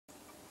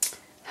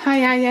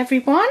Hi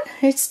everyone,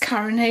 it's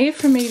Karen here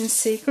from Eden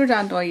Secret.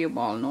 I know you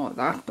all know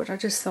that, but I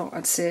just thought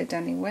I'd say it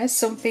anyway.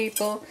 Some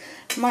people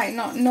might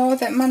not know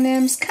that my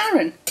name's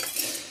Karen.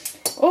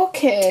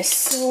 Okay,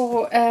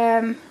 so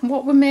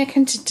what we're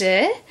making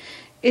today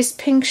is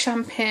pink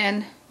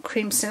champagne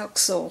cream silk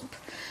soap.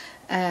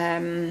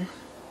 Another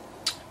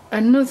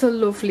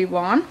lovely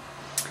one.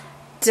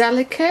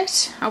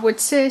 Delicate, I would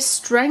say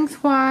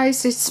strength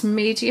wise it's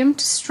medium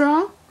to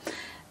strong.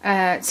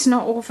 It's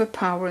not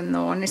overpowering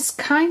though, and it's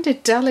kind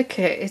of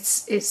delicate.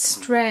 It's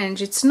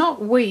strange. It's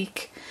not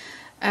weak,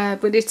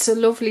 but it's a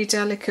lovely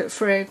delicate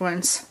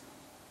fragrance.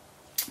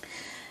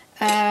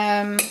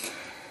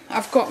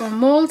 I've got my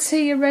molds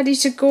here ready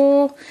to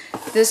go.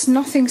 There's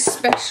nothing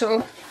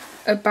special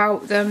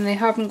about them. They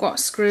haven't got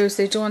screws.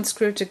 They don't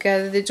screw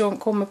together. They don't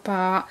come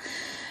apart.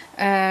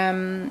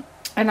 And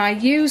I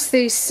use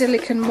these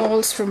silicone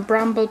molds from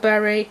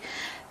Brambleberry.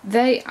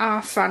 They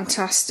are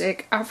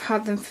fantastic. I've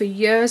had them for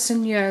years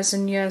and years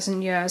and years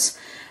and years,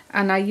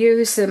 and I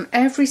use them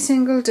every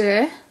single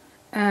day,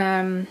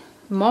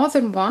 more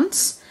than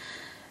once,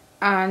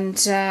 and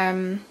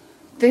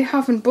they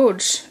haven't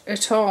budged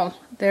at all.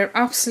 They're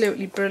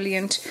absolutely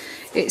brilliant.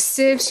 It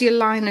saves your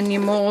line and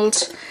your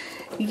mould.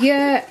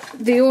 Yeah,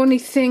 the only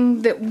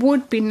thing that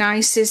would be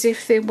nice is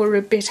if they were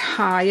a bit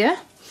higher,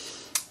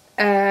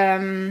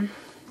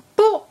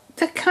 but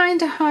they're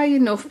kind of high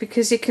enough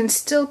because you can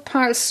still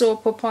pile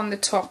soap up on the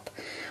top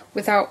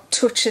without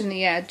touching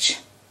the edge.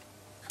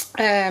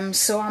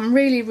 So I'm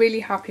really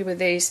happy with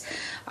these.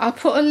 I'll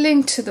put a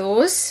link to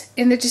those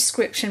in the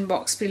description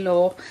box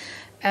below.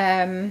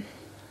 I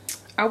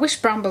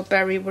wish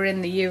Brambleberry were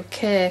in the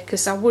UK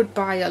because I would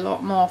buy a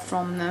lot more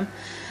from them.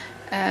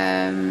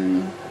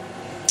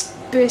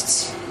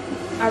 But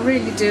I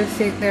really do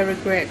think they're a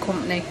great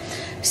company.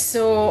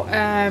 So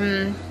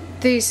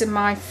these are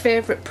my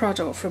favourite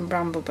product from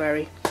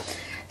Brambleberry.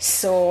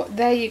 So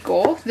there you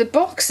go. The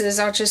boxes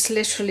are just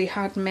literally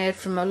handmade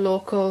from a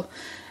local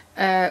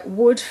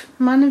wood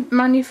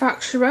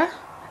manufacturer.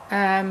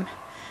 Dare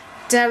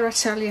I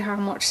tell you how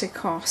much they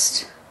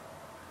cost?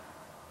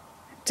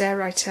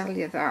 Dare I tell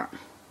you that?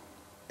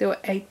 They were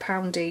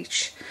 £8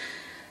 each.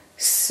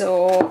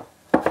 So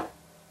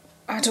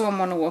I don't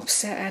want to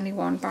upset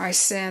anyone by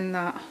saying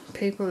that,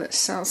 people that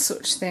sell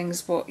such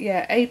things, but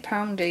yeah,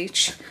 £8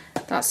 each.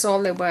 That's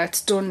all they were.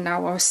 It's done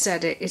now. I've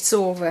said it. It's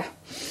over.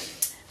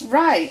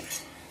 Right.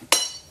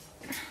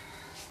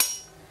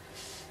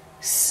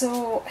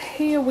 So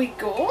here we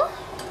go.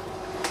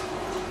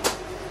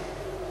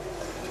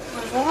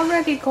 We've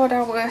already got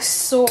our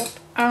soap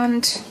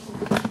and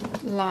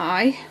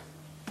lye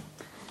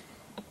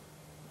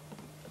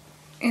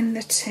in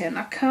the tin.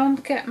 I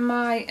can't get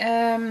my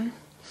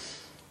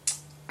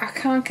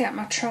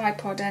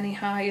tripod any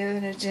higher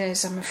than it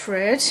is, I'm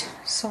afraid.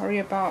 Sorry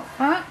about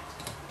that.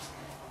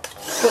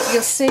 But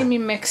you'll see me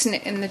mixing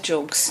it in the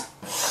jugs.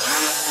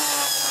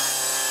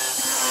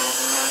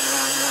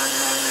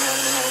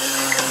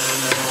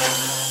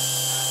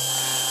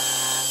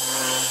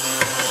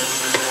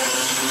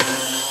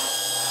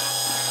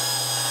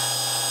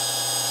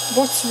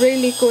 What's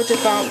really good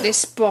about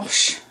this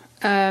Bosch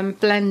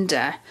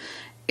blender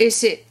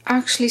is it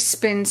actually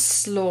spins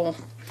slow,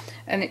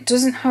 and it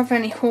doesn't have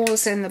any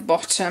holes in the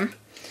bottom.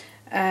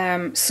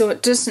 So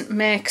it doesn't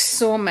make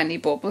so many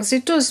bubbles.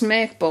 It does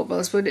make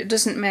bubbles, but it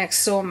doesn't make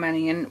so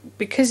many, and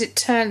because it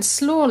turns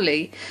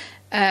slowly,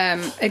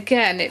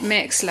 again it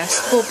makes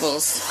less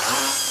bubbles.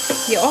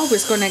 You're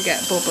always going to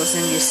get bubbles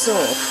in your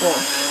soap, but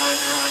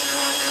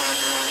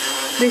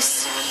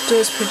this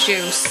does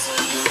produce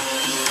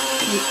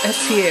a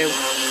few,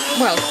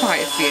 well,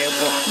 quite a few,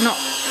 but not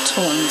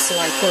tons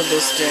like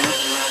others do.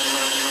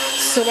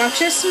 So I've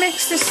just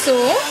mixed the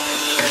soap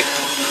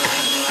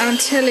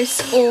until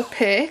it's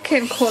opaque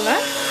in colour.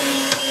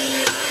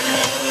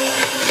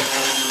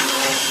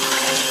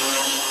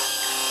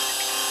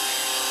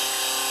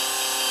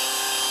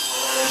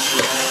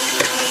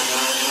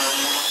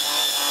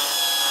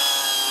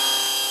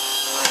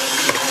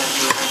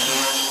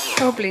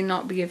 Probably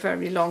not be a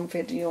very long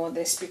video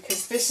this,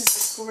 because this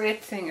is the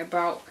great thing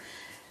about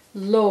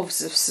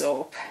loaves of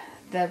soap.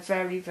 They're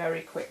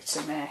very quick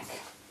to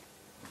make.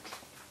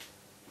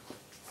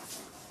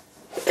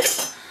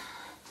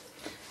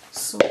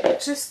 So we'll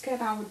just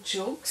get our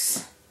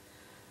jugs.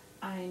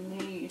 I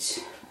need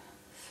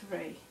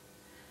 3.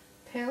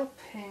 Pale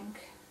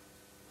pink,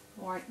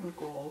 white and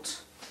gold.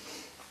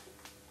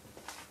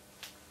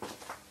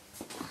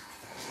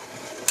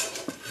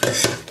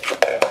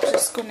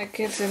 Just going to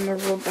give them a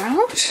rub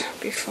out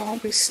before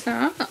we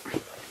start.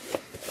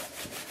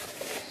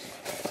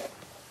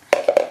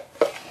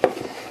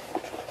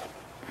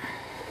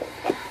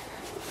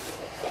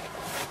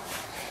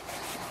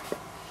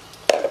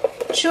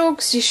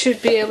 Jugs, you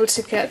should be able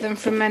to get them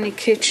from any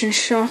kitchen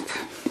shop,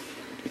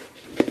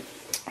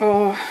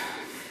 or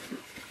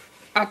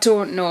I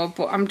don't know,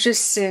 but I'm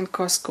just saying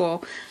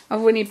Costco.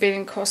 I've only been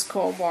in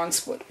Costco once,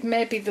 but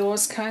maybe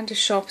those kind of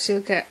shops you'll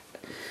get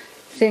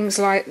things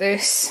like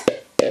this.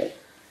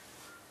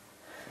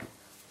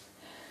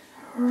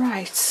 Right.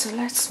 Right, so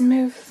let's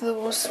move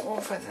those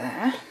over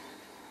there.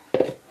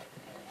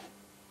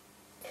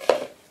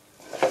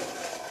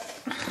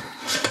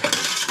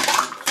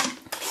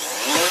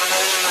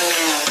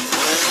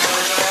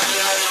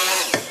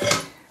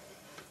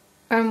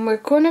 And we're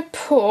going to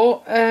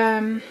put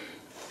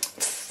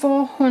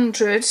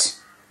 400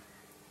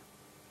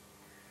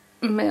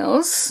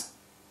 mils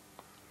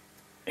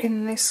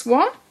in this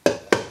one,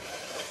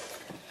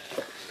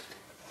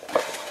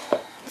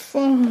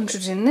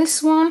 400 in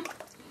this one,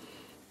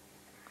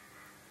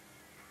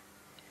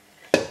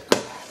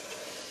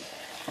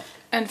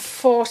 and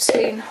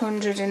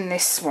 1400 in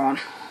this one.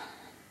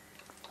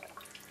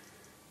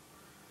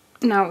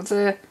 Now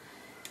the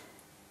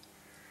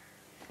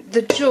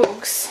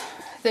jugs,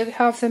 they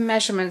have the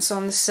measurements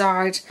on the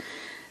side.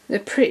 They're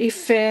pretty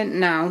faint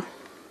now.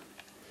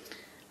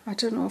 I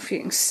don't know if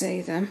you can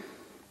see them.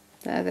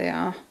 There they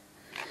are.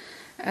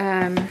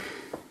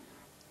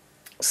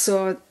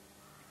 So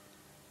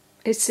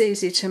it's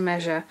easy to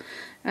measure.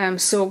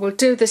 So we'll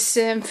do the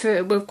same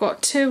for, we've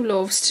got 2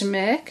 loaves to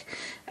make.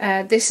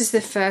 This is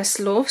the first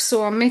loaf,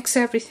 so I'll mix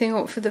everything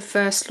up for the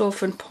first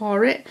loaf and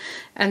pour it,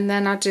 and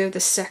then I'll do the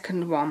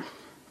second one.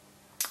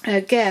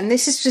 Again,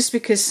 this is just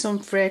because some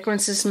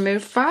fragrances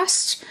move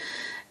fast,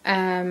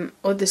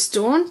 others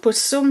don't, but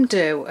some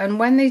do, and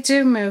when they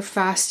do move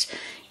fast,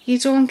 you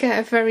don't get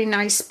a very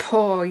nice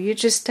pour. You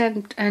just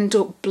end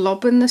up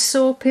blobbing the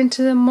soap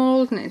into the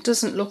mould, and it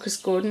doesn't look as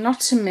good.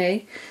 Not to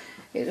me,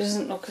 it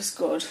doesn't look as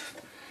good.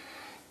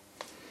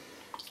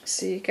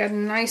 So you get a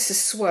nicer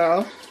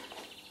swirl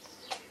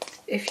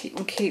if you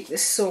can keep the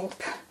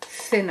soap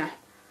thinner,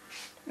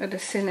 at a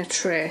thinner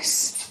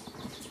trace.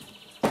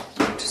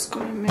 I'm just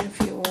going to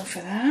move you over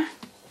there.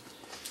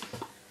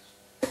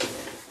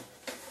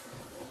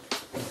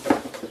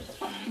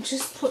 I'm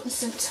just putting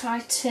some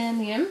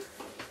titanium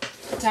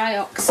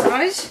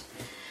dioxide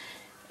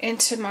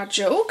into my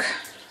jug.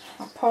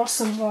 I'll pour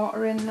some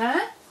water in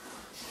there.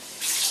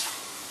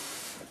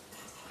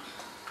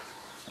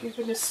 Give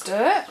it a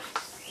stir.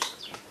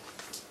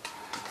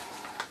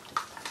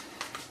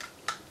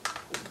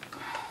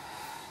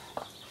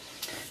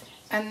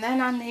 And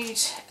then I need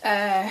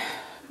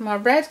my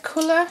red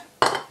colour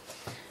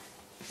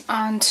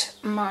and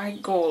my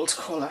gold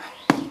colour.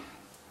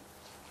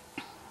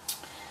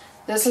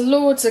 There's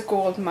loads of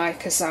gold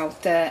micas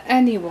out there.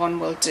 Anyone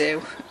will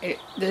do. It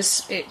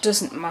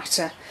doesn't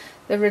matter.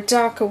 There are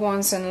darker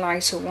ones and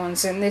lighter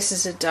ones, and this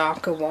is a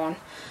darker one.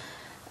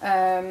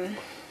 The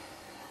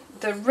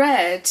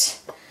red,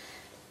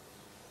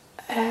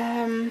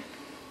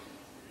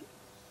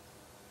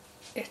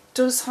 it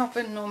does have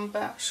a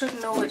number. I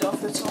should know it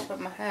off the top of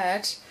my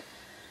head.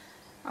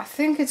 I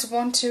think it's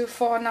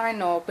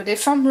 12490, but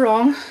if I'm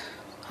wrong,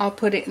 I'll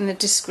put it in the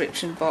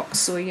description box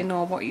so you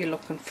know what you're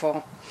looking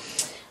for.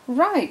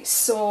 Right,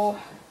 so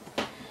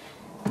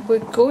we're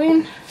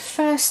going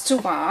first to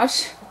add,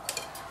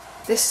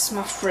 this is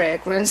my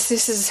fragrance.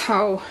 This is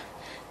how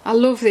I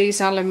love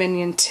these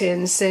aluminium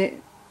tins. They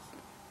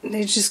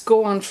just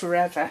go on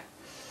forever.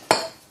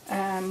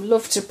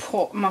 Love to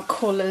put my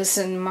colours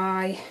and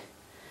my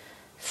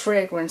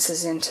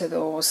fragrances into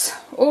those.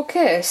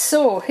 Okay,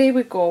 so here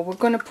we go. We're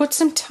going to put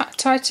some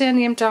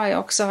titanium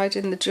dioxide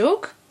in the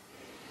jug.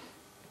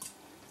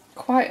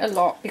 Quite a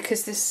lot,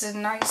 because this is a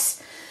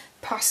nice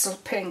pastel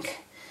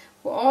pink.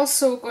 We're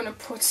also going to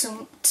put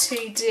some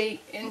TD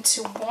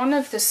into one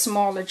of the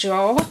smaller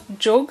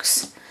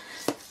jugs,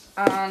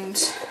 and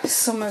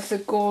some of the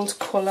gold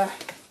colour.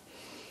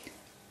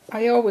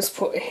 I always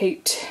put a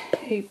heaped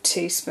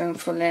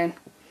teaspoonful in.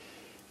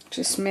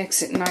 Just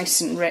makes it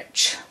nice and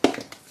rich.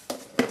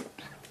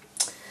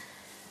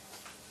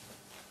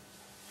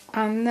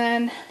 And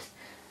then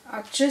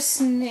I just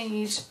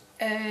need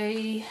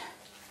a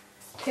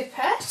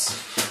pipette.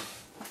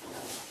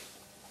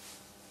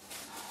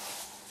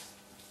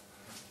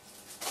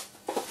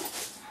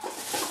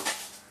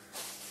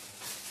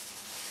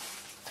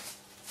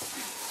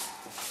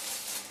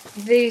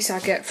 These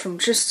I get from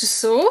Just a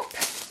Soap,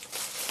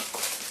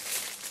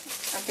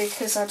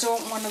 because I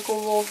don't want to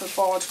go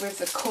overboard with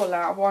the colour.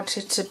 I want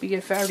it to be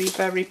a very,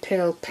 very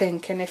pale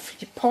pink, and if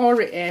you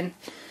pour it in,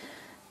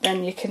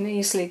 then you can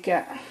easily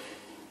get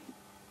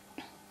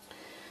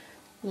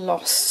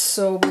lost.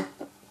 So we're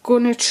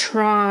going to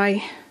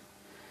try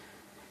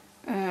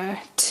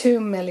 2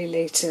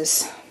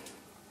 millilitres.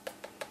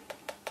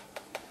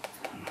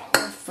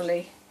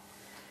 Hopefully.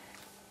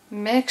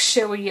 Make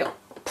sure you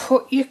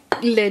put your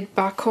lid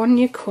back on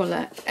your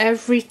colour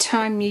every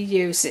time you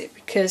use it,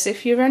 because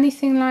if you're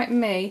anything like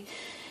me,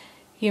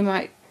 you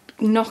might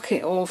knock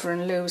it over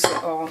and lose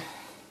it all.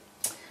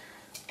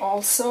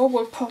 Also,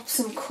 we'll pop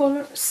some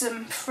colour,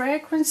 some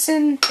fragrance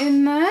in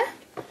there.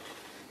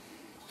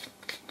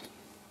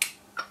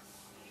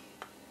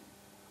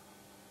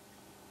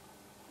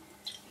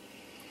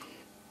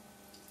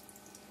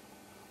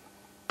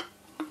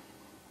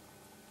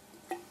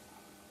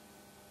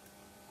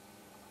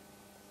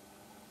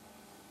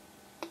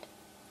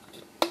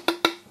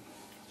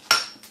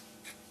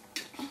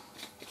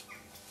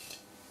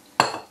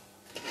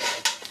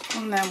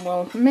 And then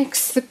we'll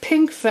mix the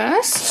pink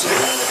first.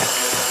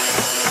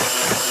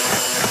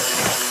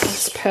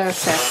 It's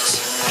perfect.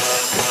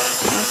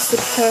 That's the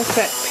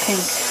perfect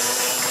pink.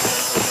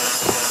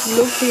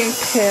 Lovely and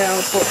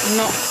pale, but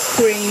not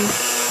cream,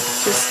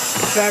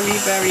 just very,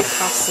 very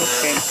pastel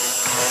pink.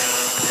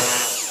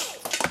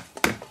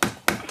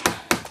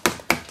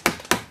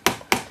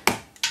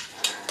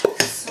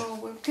 So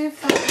we'll give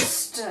that a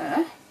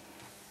stir.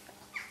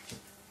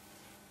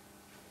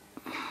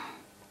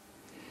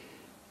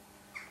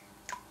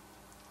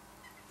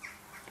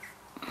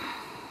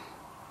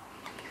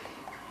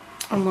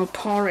 And we'll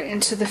pour it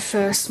into the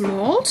first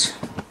mould.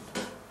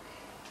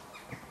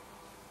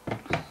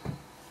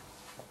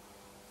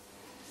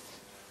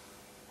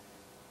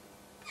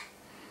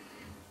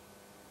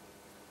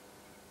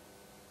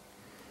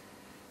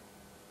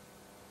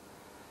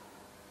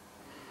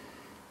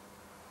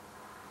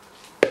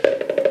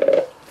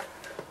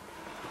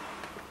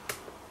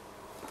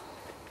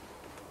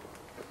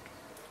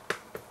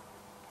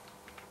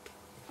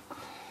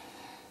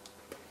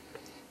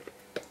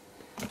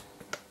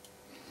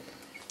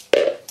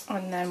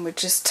 And then we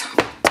just tap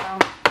it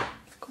down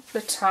a couple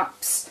of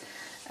taps,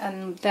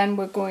 and then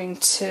we're going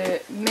to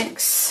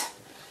mix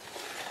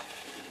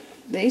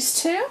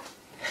these two.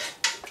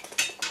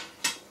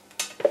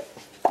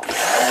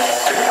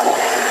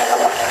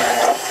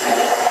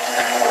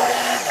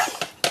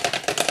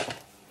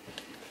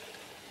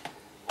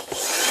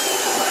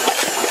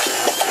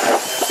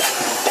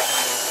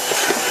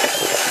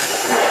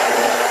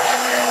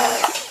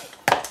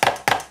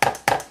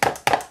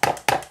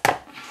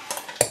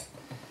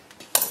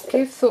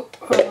 Give the,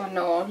 oh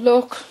no,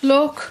 look.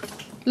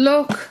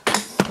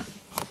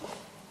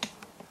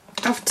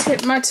 I've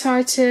tipped my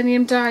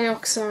titanium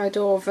dioxide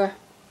over.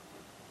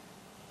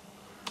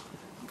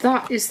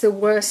 That is the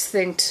worst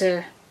thing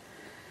to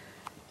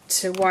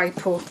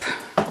wipe up.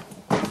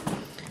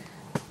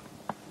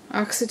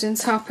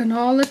 Accidents happen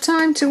all the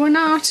time to an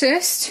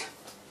artist.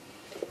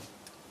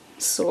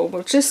 So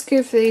we'll just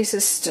give these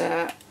a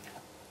stir.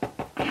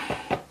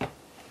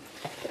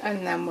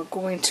 And then we're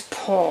going to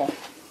pour.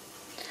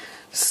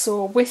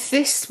 So with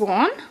this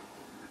one,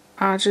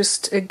 I'll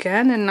just,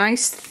 again, a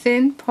nice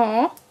thin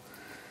pour,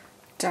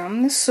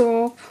 down the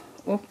soap,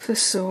 up the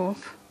soap,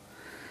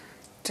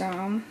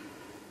 down,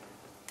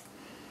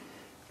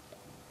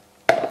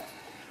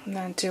 and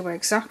then do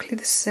exactly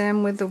the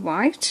same with the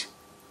white.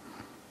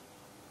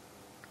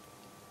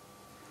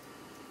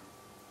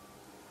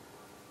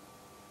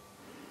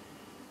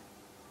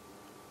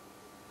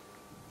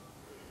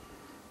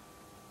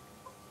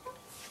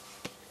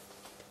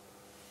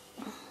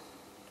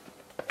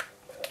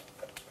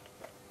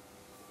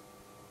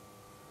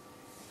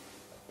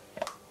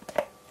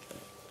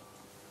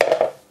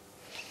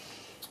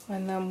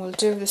 And then we'll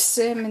do the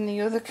same in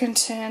the other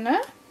container.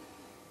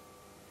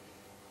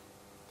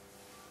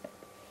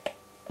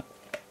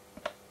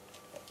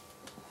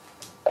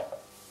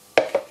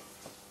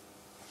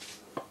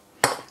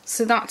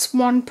 So that's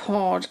one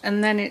poured,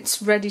 and then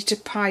it's ready to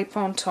pipe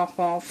on top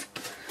of.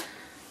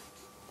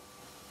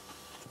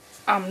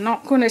 I'm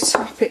not going to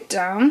tap it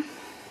down,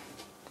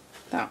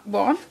 that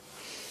one.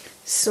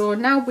 So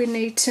now we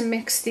need to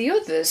mix the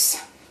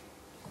others.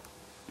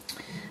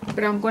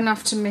 But I'm going to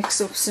have to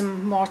mix up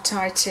some more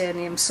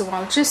titanium, so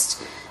I'll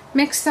just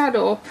mix that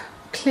up,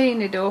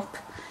 clean it up,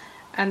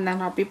 and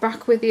then I'll be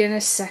back with you in a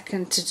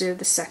second to do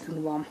the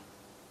second one.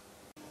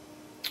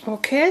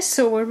 Okay,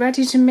 so we're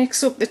ready to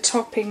mix up the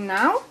topping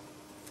now,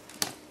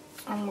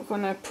 and we're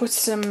going to put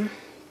some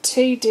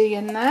TD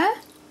in there.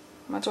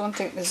 I don't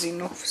think there's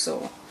enough,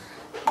 so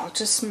I'll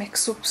just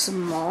mix up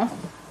some more.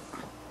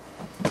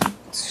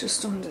 It's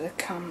just under the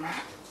camera.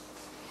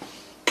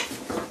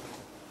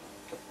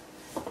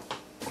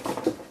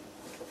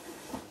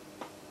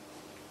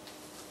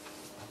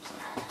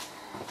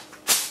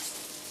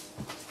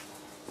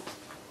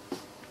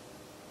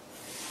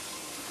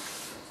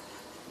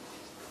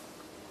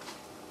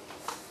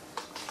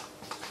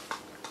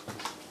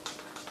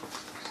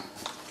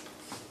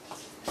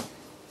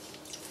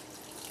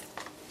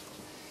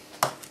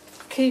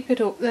 Keep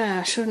it up there,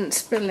 I shouldn't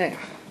spill it.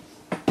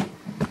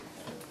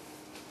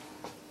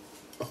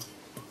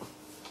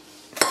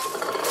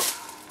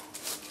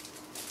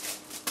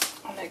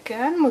 And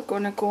again, we're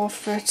going to go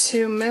for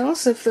 2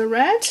 mils of the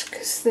red,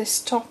 because this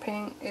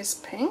topping is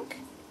pink.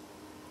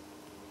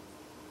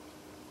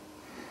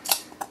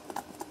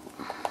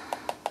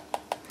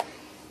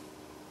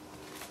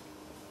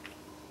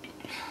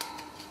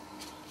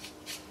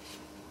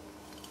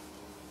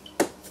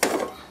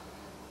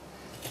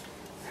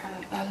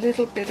 A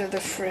little bit of the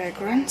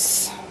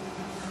fragrance.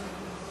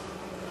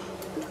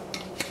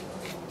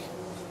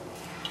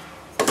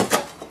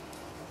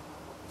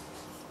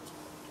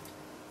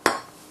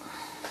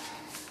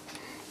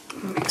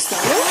 Mix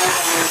that up.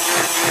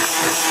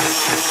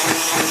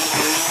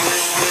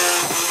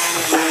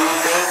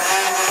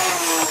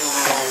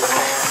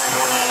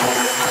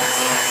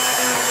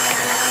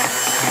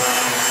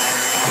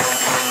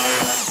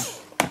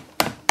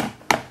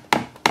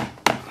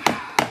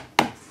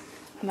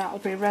 And that'll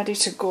be ready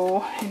to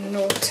go in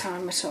no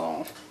time at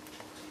all.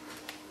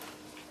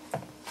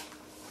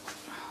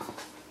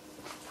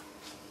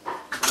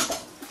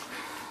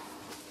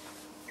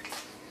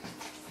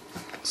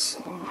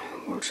 So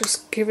we'll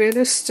just give it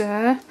a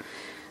stir,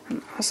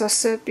 and as I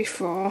said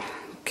before,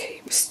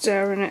 keep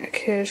stirring it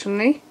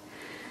occasionally,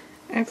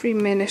 every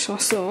minute or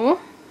so,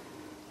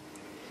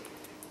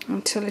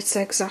 until it's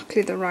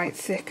exactly the right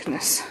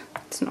thickness.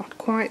 It's not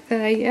quite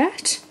there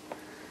yet.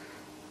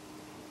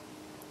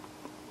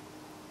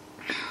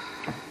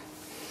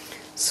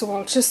 So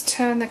I'll just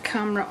turn the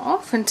camera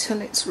off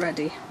until it's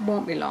ready.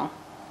 Won't be long.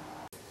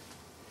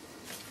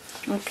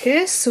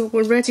 Okay, so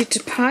we're ready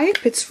to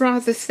pipe. It's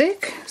rather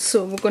thick,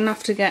 so we're going to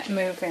have to get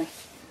moving.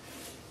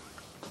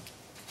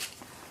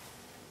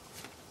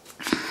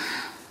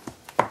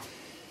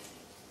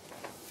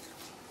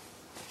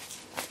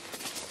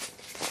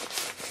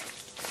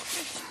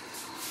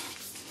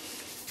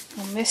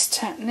 On this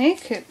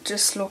technique, it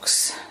just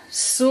looks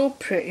so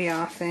pretty,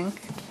 I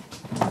think.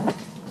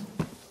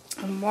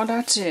 And what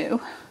I do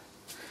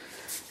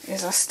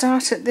is I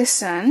start at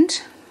this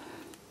end,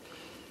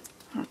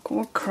 I go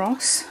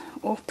across,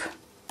 up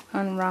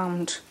and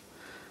round,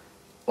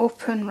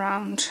 up and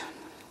round,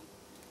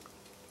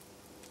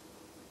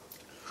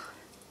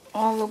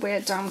 all the way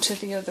down to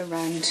the other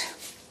end.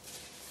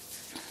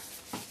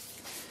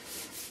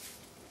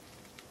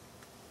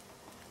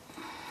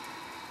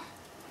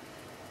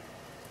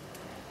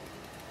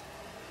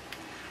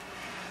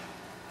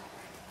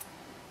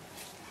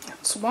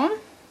 That's one.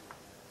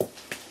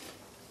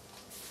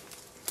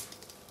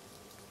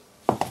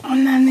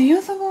 And then the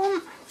other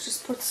one,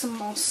 just put some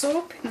more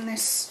soap in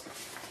this.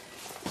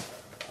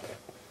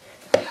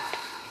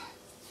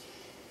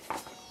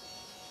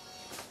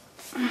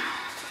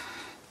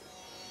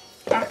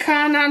 I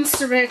can't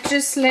answer it,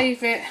 just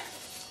leave it.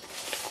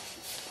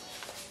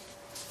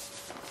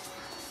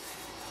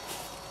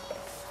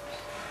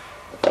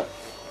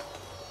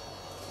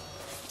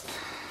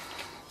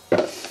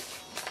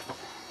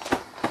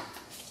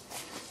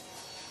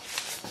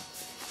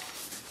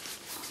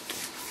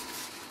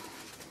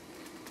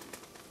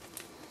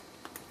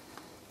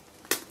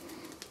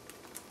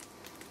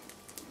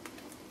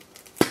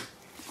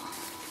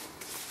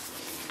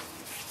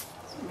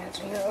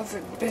 A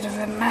little bit of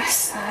a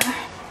mess there.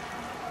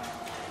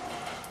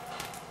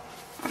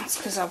 That's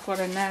because I've got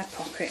an air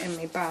pocket in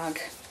my bag,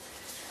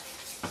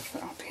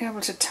 but I'll be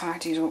able to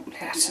tidy it up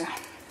later.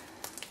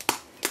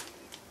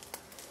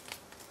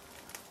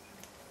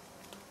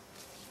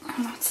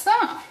 And that's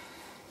that.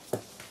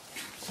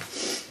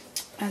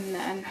 And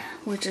then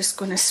we're just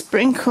going to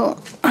sprinkle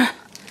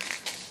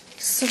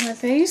some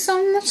of these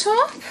on the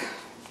top.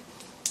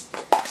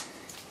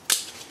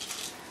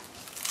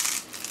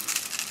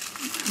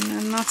 And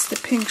then that's the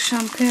pink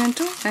champagne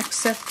done,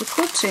 except for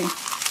cutting.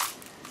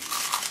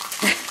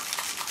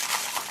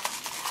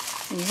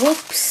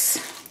 Whoops.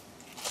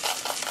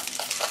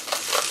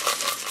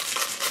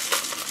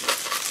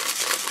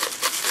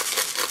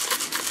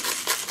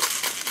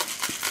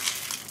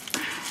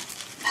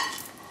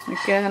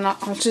 Again,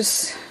 I'll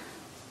just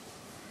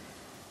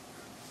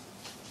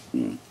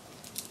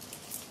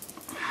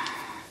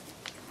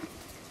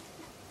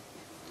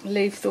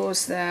leave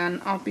those there,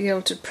 and I'll be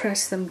able to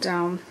press them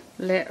down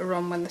later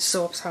on when the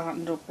soap's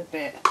hardened up a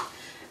bit.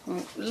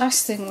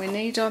 Last thing we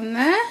need on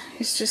there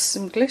is just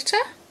some glitter.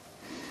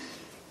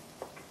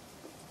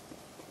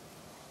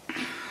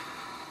 Have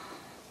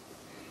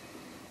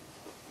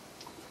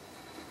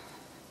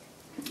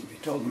you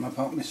told them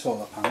about my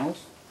solar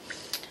panels?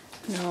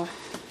 No,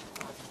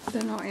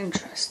 they're not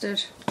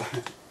interested.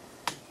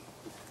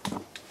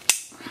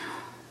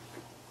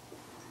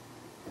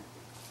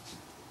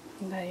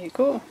 There you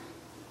go.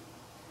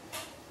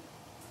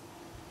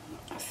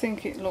 I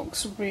think it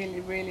looks really,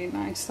 really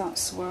nice, that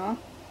swirl.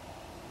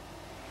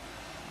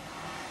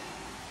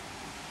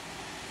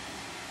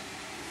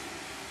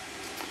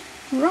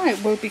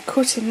 Right, we'll be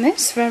cutting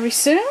this very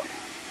soon.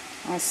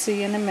 I'll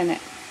see you in a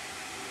minute.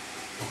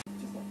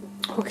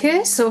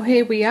 Okay, so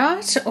here we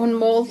are to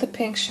unmold the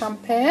pink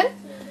champagne.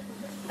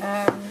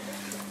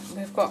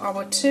 We've got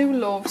our two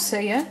loaves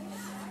here.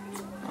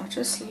 I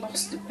just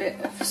lost a bit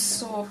of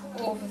soap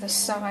over the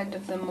side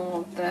of the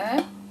mould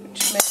there,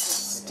 which makes it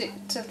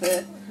stick to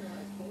the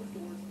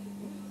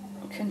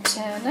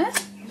container.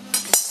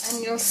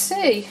 And you'll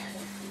see,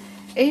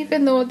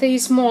 even though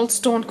these moulds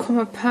don't come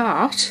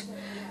apart,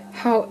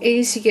 how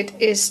easy it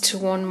is to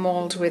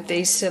unmould with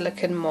these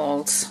silicone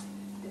moulds.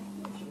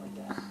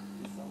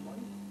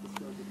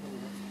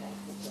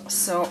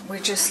 So we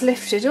just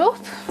lift it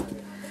up,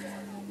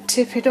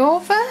 tip it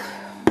over,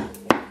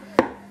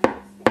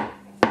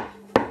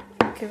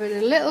 give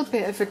it a little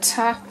bit of a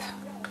tap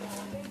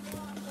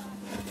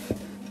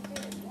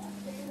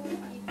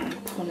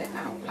and pull it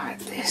out like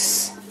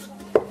this.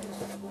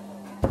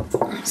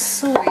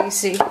 So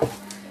easy,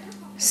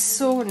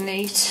 so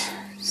neat,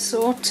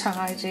 so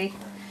tidy.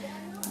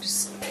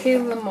 Just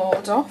peel the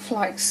mould off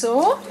like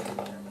so,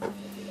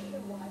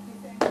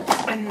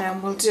 and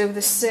then we'll do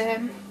the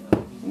same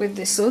with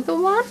this other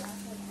one.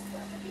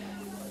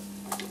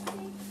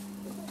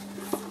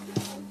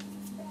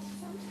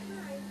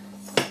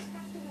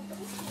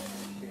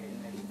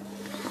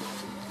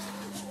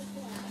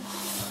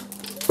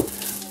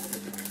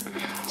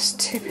 Just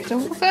tip it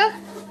over,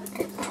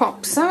 it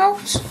pops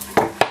out,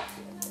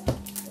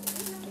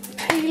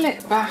 peel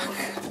it back,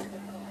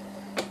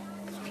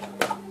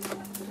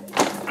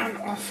 and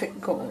off it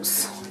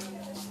goes.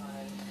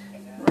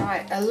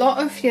 Right, a lot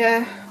of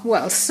you,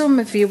 well, some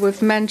of you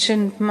have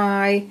mentioned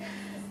my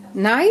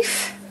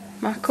knife,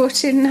 my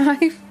cutting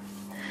knife.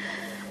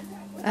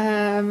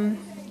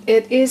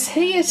 It is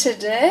here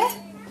today,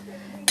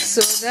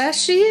 so there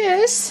she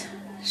is.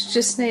 She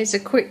just needs a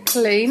quick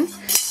clean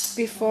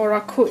before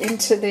I cut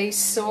into these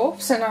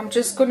soaps, and I'm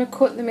just going to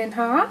cut them in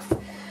half,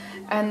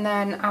 and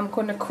then I'm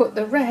going to cut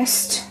the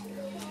rest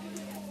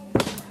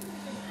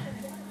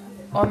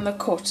on the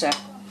cutter.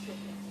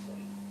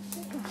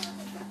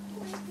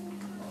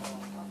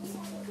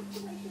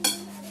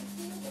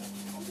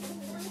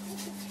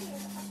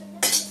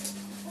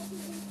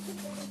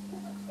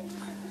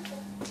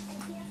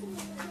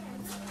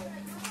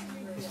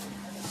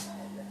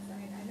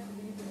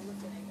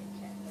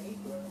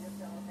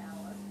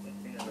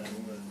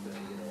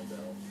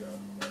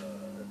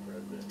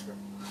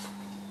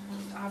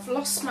 I've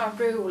lost my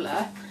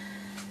ruler.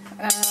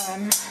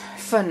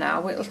 For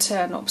now, it'll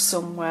turn up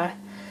somewhere.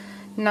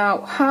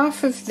 Now,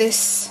 half of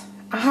this,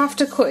 I have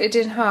to cut it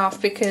in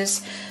half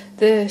because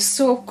the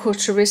soap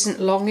cutter isn't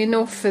long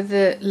enough for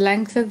the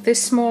length of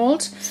this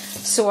mould.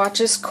 So I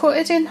just cut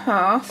it in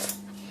half,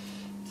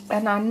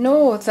 and I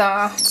know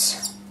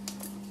that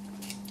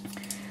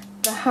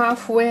the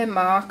halfway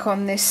mark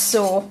on this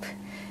soap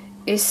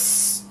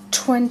is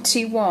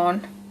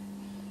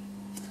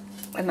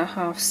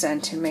 21.5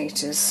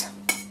 centimetres.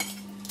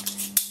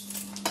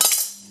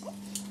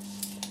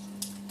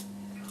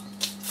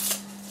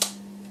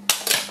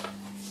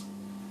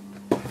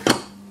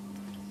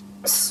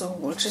 So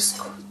we'll just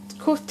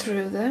cut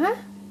through there.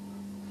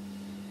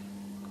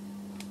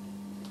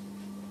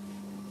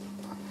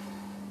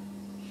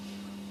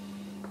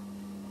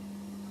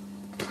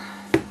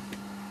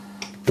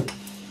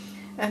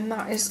 And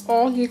that is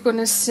all you're going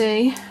to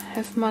see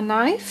of my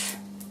knife.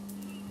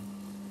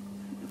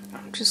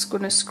 I'm just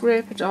going to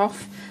scrape it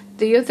off.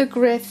 The other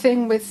great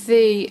thing with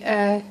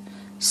the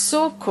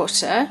soap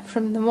cutter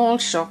from the mall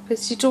shop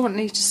is you don't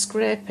need to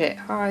scrape it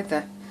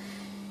either.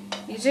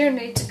 You do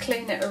need to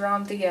clean it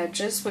around the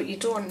edges, but you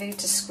don't need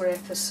to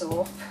scrape the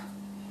soap.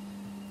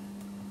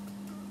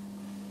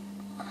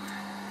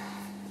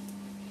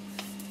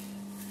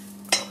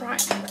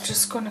 Right, I'm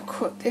just going to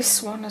cut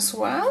this one as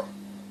well.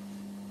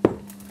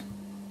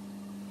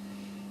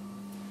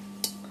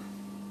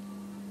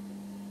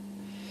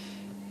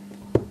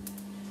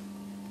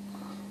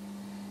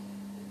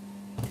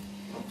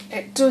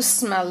 It does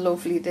smell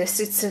lovely, this.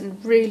 It's a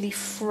really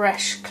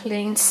fresh,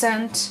 clean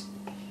scent.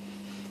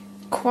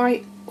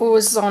 Quite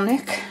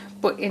ozonic,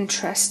 but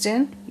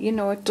interesting. You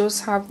know, it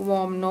does have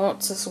warm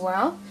notes as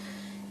well.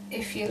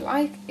 If you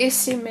like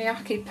Issey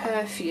Miyake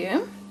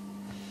perfume,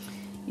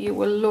 you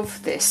will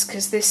love this,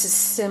 because this is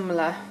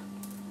similar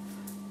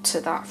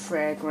to that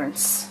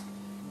fragrance.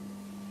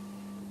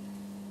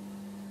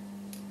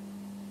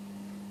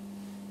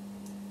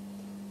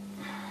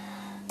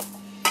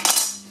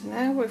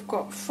 Now we've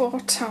got 4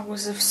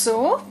 towers of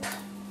soap.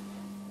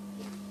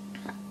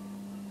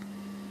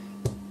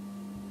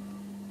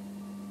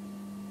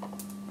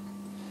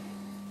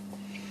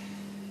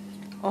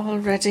 All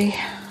ready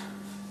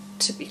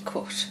to be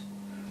cut.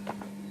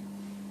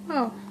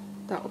 Oh,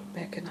 that would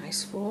make a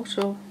nice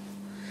photo.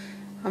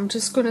 I'm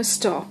just going to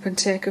stop and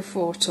take a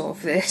photo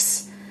of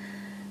this,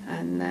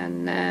 and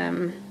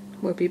then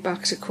we'll be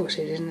back to cut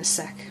it in a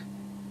sec.